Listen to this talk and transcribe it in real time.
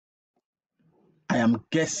am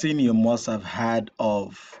guessing you must have heard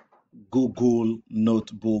of Google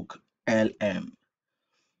Notebook LM.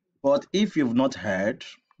 But if you've not heard,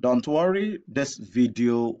 don't worry. This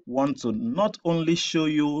video wants to not only show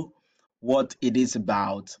you what it is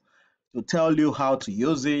about, to tell you how to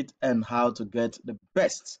use it and how to get the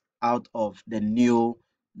best out of the new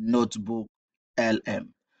Notebook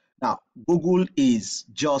LM. Now, Google is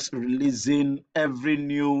just releasing every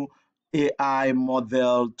new AI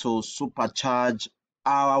model to supercharge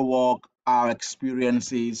our work, our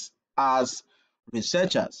experiences as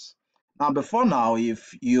researchers. Now, before now,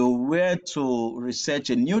 if you were to research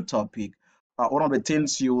a new topic, one of the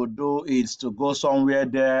things you would do is to go somewhere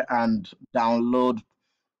there and download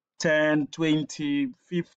 10, 20,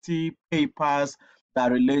 50 papers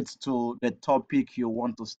that relate to the topic you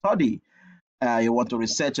want to study, you want to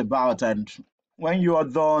research about. And when you are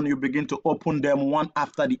done, you begin to open them one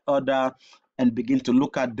after the other and begin to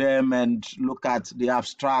look at them and look at the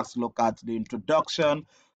abstracts, look at the introduction,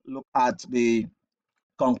 look at the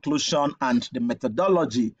conclusion and the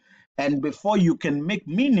methodology. And before you can make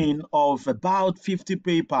meaning of about 50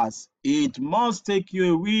 papers, it must take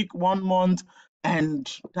you a week, 1 month,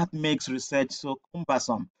 and that makes research so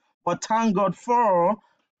cumbersome. But thank God for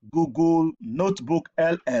Google Notebook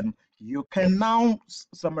LM. You can now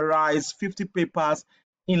summarize 50 papers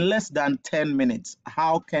in less than 10 minutes.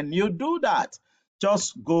 How can you do that?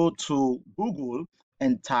 Just go to Google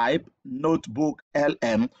and type Notebook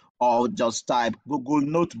LM, or just type Google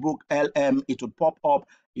Notebook LM. It will pop up.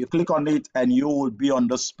 You click on it and you will be on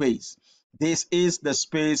the space. This is the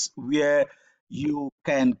space where you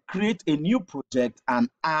can create a new project and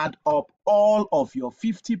add up all of your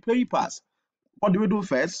 50 papers. What do we do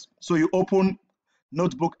first? So you open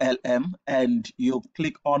Notebook LM and you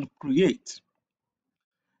click on Create,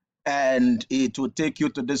 and it will take you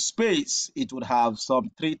to the space. It would have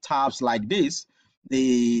some 3 tabs like this.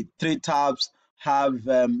 The 3 tabs have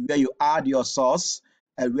where you add your source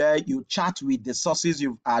and where you chat with the sources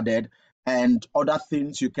you've added and other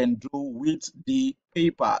things you can do with the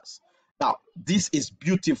papers. Now, this is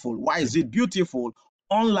beautiful. Why is it beautiful?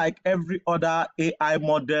 Unlike every other AI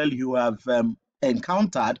model you have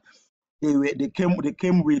encountered, they came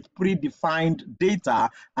with predefined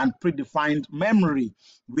data and predefined memory.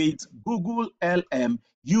 With Google LM,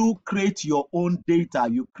 you create your own data.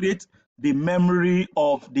 You create the memory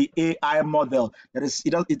of the AI model. That is,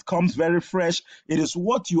 it comes very fresh. It is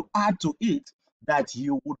what you add to it that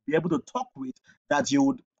you would be able to talk with, that you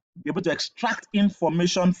would be able to extract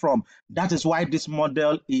information from. That is why this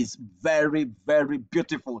model is very, very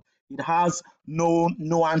beautiful. It has no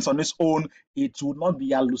nuance on its own. It will not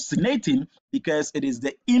be hallucinating because it is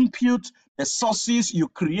the input, the sources you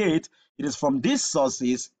create. It is from these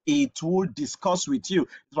sources it will discuss with you.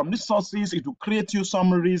 From these sources, it will create you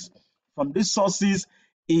summaries. From these sources,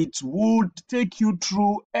 it would take you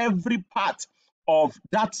through every part of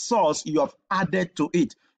that source you have added to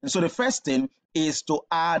it. And so the first thing is to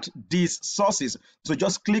add these sources. So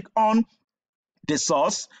just click on the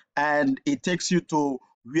source and it takes you to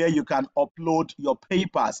where you can upload your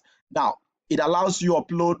papers. Now, it allows you to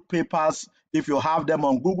upload papers if you have them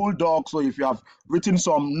on Google Docs, or if you have written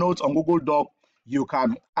some notes on Google Doc, you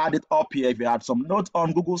can add it up here. If you have some notes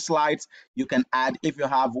on Google Slides, you can add. If you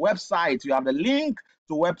have websites, you have a link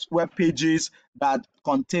to web pages that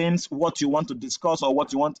contains what you want to discuss or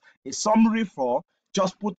what you want a summary for,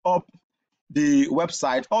 just put up the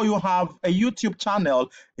website. Or you have a YouTube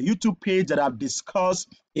channel, a YouTube page that have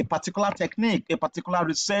discussed a particular technique, a particular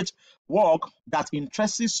research work that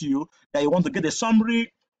interests you, that you want to get a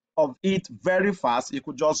summary of it very fast. You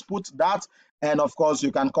could just put that, and of course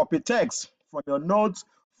you can copy text from your notes,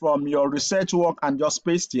 from your research work, and just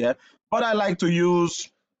paste here. But I like to use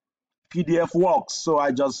PDF works, so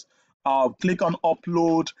I just click on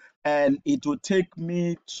upload and it will take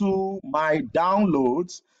me to my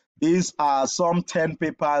downloads. These are some 10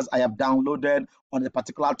 papers I have downloaded on a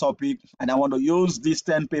particular topic, and I want to use these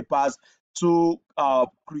 10 papers to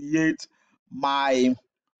create my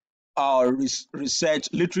research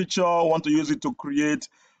literature. I want to use it to create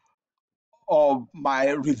my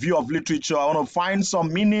review of literature. I want to find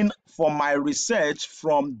some meaning for my research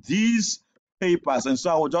from these papers, and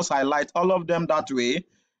so I will just highlight all of them that way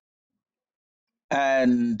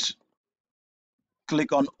and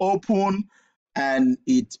click on open, and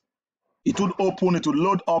it would open, it will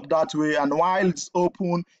load up that way. And while it's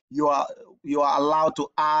open, you are allowed to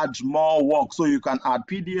add more work. So you can add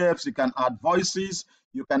PDFs, you can add voices,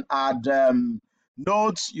 you can add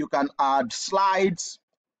notes, you can add slides,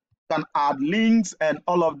 you can add links, and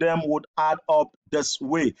all of them would add up this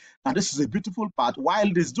way. And this is a beautiful part. While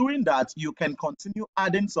it is doing that, you can continue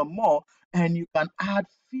adding some more, and you can add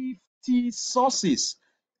 50 sources.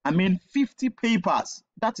 I mean, 50 papers.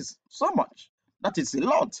 That is so much. That is a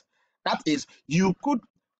lot. That is, you could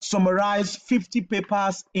summarize 50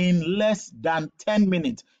 papers in less than 10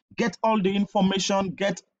 minutes. Get all the information,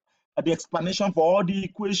 get the explanation for all the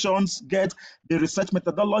equations, get the research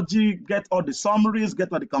methodology, get all the summaries,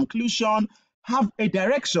 get all the conclusion, have a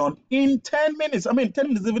direction in 10 minutes. I mean, 10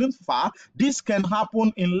 minutes is even far. This can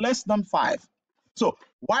happen in less than 5. So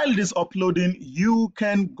while it is uploading, you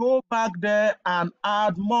can go back there and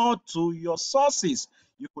add more to your sources.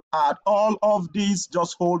 You could add all of these,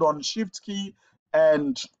 just hold on Shift key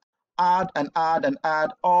and add and add and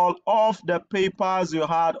add all of the papers you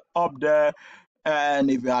had up there. And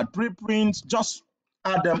if you had preprints, just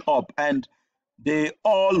add them up and they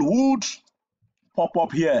all would pop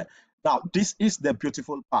up here. Now, this is the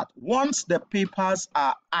beautiful part. Once the papers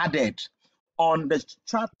are added on the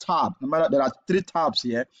chat tab, no matter there are 3 tabs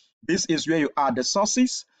here, this is where you add the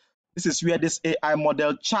sources. This is where this AI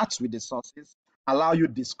model chats with the sources, allow you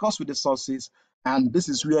to discuss with the sources, and this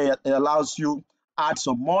is where it allows you add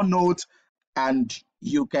some more notes, and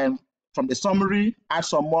you can, from the summary, add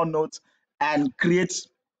some more notes and create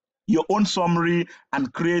your own summary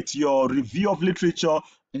and create your review of literature.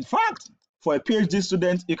 In fact, for a PhD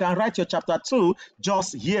student, you can write your chapter 2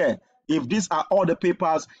 just here. If these are all the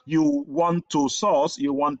papers you want to source,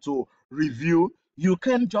 you want to review, you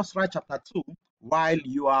can just write chapter 2 while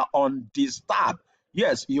you are on this tab.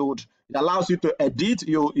 Yes, it allows you to edit,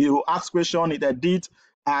 you ask question, it edits,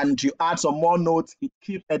 and you add some more notes, it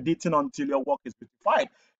keeps editing until your work is beautified.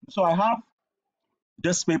 So I have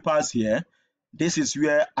these papers here. This is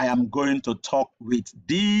where I am going to talk with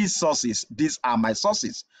these sources. These are my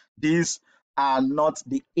sources. These are not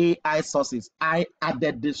the AI sources. I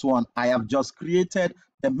added this one. I have just created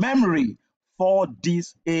the memory for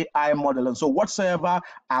this AI model. And so whatsoever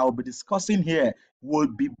I will be discussing here will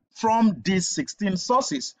be from these 16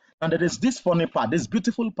 sources. And there is this funny part, this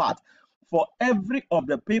beautiful part. For every of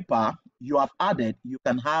the paper you have added, you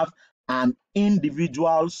can have an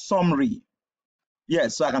individual summary.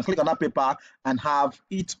 Yes, so I can click on that paper and have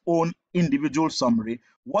its own individual summary.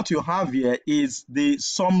 What you have here is the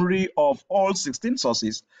summary of all 16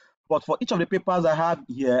 sources. But for each of the papers I have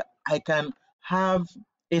here, I can have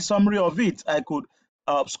a summary of it. I could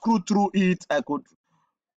scroll through it. I could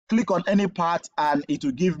click on any part and it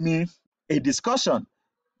will give me a discussion.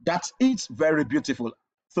 That's it's very beautiful.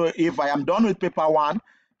 So if I am done with paper 1,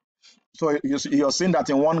 so you're seeing that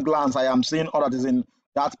in one glance, I am seeing all that is in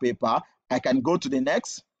that paper. I can go to the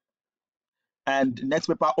next, and the next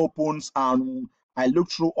paper opens, and I look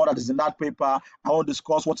through all that is in that paper. I want to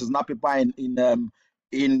discuss what is in that paper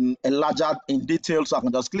in a larger in detail. So I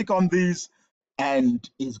can just click on this, and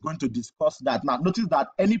it's going to discuss that. Now notice that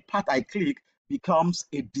any part I click becomes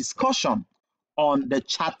a discussion on the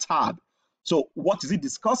chat tab. So what is it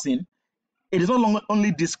discussing? It is no longer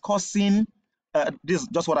only discussing this is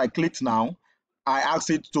just what I clicked now. I asked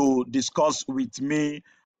it to discuss with me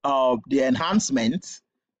the enhancement.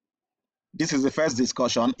 This is the first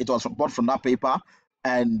discussion. It was bought from that paper.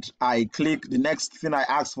 And I click the next thing I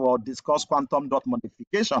asked for, discuss quantum dot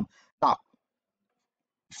modification. Now,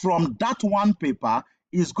 from that one paper,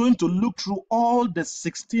 is going to look through all the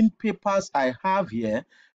 16 papers I have here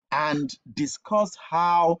and discuss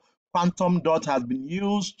how quantum dot has been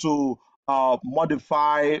used to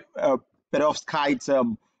modify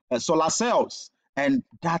perovskite solar cells. And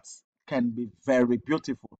that can be very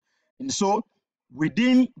beautiful. And so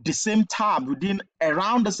within the same tab, within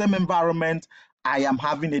around the same environment, I am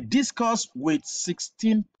having a discourse with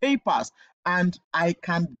 16 papers, and I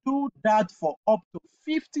can do that for up to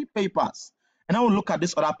 50 papers. And I will look at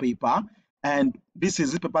this other paper, and this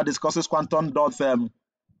paper discusses quantum dot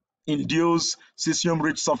induce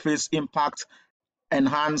cesium-rich surface impact,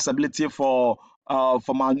 enhance ability for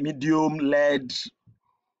medium lead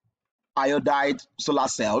iodide solar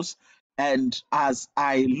cells. And as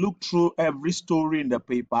I look through every story in the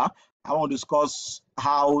paper, I want to discuss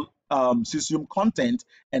how cesium content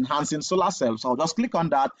enhancing solar cells. So I'll just click on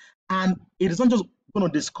that, and it is not just going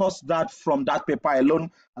to discuss that from that paper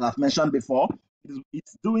alone, as I've mentioned before.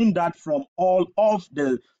 It's doing that from all of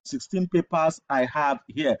the 16 papers I have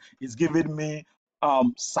here. It's giving me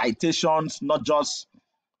citations, not just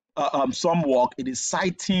some work. It is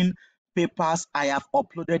citing papers I have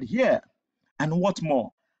uploaded here. And what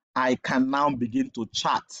more? I can now begin to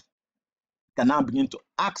chat, can now begin to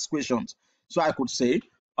ask questions. So I could say,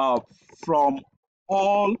 from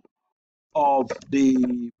all of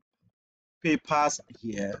the papers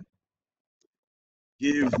here,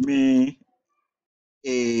 give me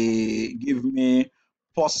give me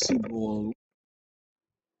possible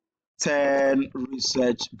 10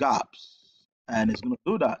 research gaps, and it's going to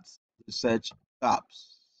do that. Research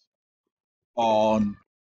gaps on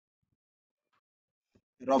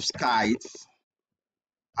perovskite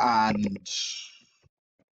and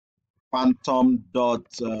quantum dot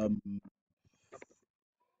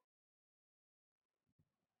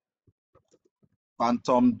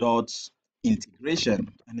quantum dot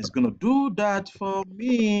integration, and it's going to do that for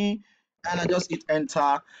me. And I just hit enter,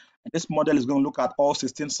 and this model is going to look at all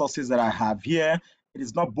 16 sources that I have here. It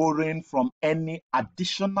is not borrowing from any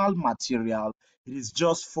additional material. It is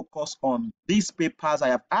just focused on these papers I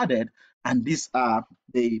have added, and these are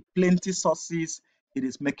the plenty sources it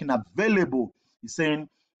is making available. It's saying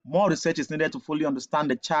more research is needed to fully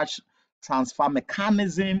understand the charge transfer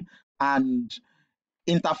mechanism and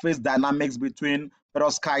interface dynamics between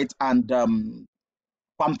perovskite and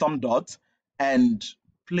quantum dot, and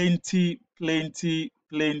plenty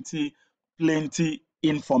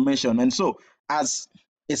information. And so, as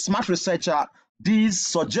a smart researcher, these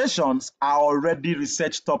suggestions are already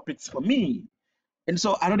research topics for me. And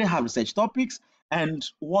so, I already have research topics. And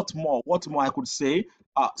what more? What more I could say?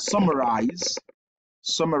 Summarize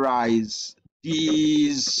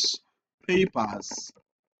these papers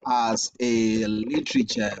as a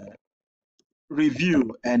literature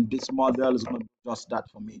review, and this model is going to do just that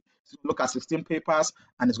for me. So look at 16 papers,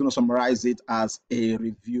 and it's going to summarize it as a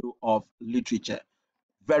review of literature.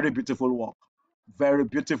 Very beautiful work. Very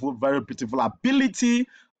beautiful ability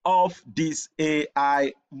of this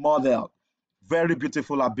AI model. Very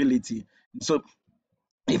beautiful ability. So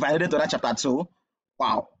if I read to that chapter 2,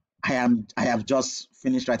 wow, I have just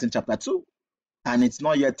finished writing chapter 2, and it's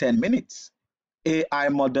not yet 10 minutes. AI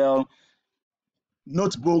model,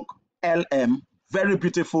 notebook LM, very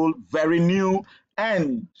beautiful, very new,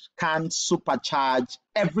 and can supercharge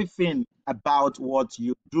everything about what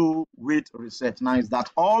you do with research. Now, is that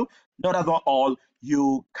all? No, that's not all.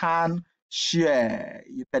 You can share.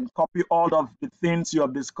 You can copy all of the things you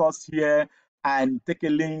have discussed here and take a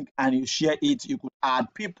link and you share it. You could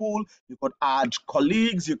add people, you could add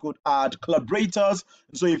colleagues, you could add collaborators.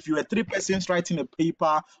 So if you were 3 persons writing a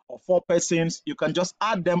paper or 4 persons, you can just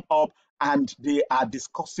add them up, and they are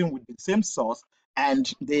discussing with the same source,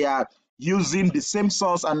 and they are using the same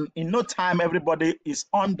source, and in no time everybody is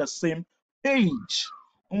on the same page.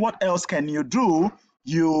 And what else can you do?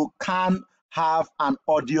 You can have an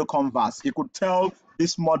audio converse. You could tell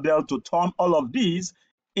this model to turn all of these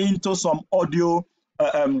into some audio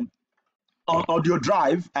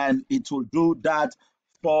drive, and it will do that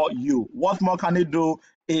for you. What more can it do?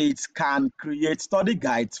 It can create study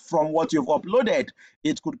guides from what you've uploaded.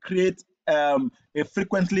 It could create a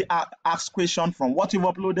frequently asked question from what you've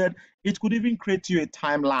uploaded. It could even create you a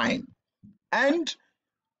timeline. And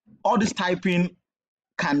all this typing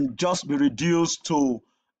can just be reduced to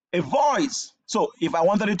a voice. So if I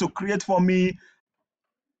wanted it to create for me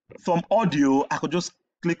some audio, I could just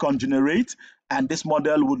click on generate, and this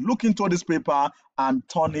model would look into this paper and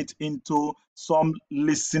turn it into some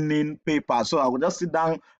listening paper. So I would just sit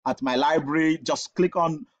down at my library, just click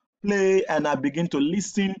on play, and I begin to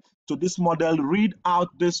listen to this model read out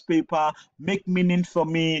this paper, make meaning for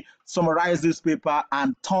me, summarize this paper,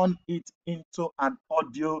 and turn it into an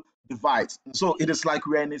audio device. And so it is like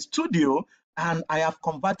we're in a studio, and I have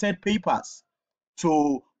converted papers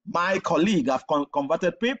to my colleague. I've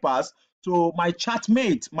converted papers to my chat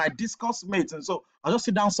mate, my discuss mate. And so I'll just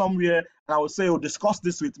sit down somewhere and I will say, oh, discuss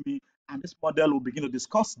this with me. And this model will begin to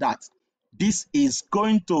discuss that. This is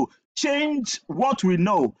going to change what we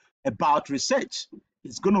know about research.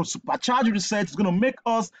 It's going to supercharge research. It's going to make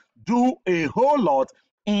us do a whole lot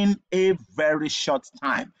in a very short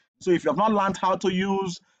time. So if you have not learned how to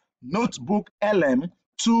use NotebookLM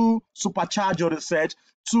to supercharge your research,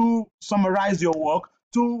 to summarize your work,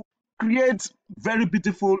 to create very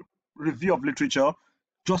beautiful review of literature,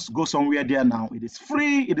 just go somewhere there now. It is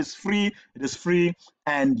free, it is free, it is free,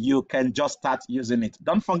 and you can just start using it.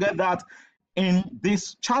 Don't forget that in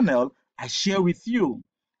this channel, I share with you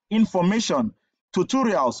information,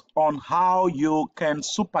 tutorials on how you can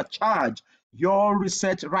supercharge your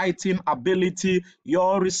research writing ability,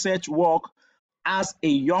 your research work, as a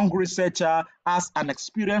young researcher, as an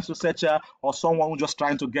experienced researcher, or someone who's just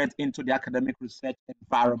trying to get into the academic research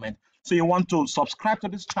environment. So you want to subscribe to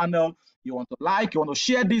this channel, you want to like, you want to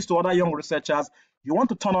share this to other young researchers, you want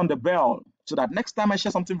to turn on the bell so that next time I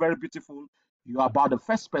share something very beautiful, you are about the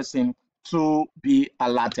first person to be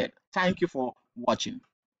alerted. Thank you for watching.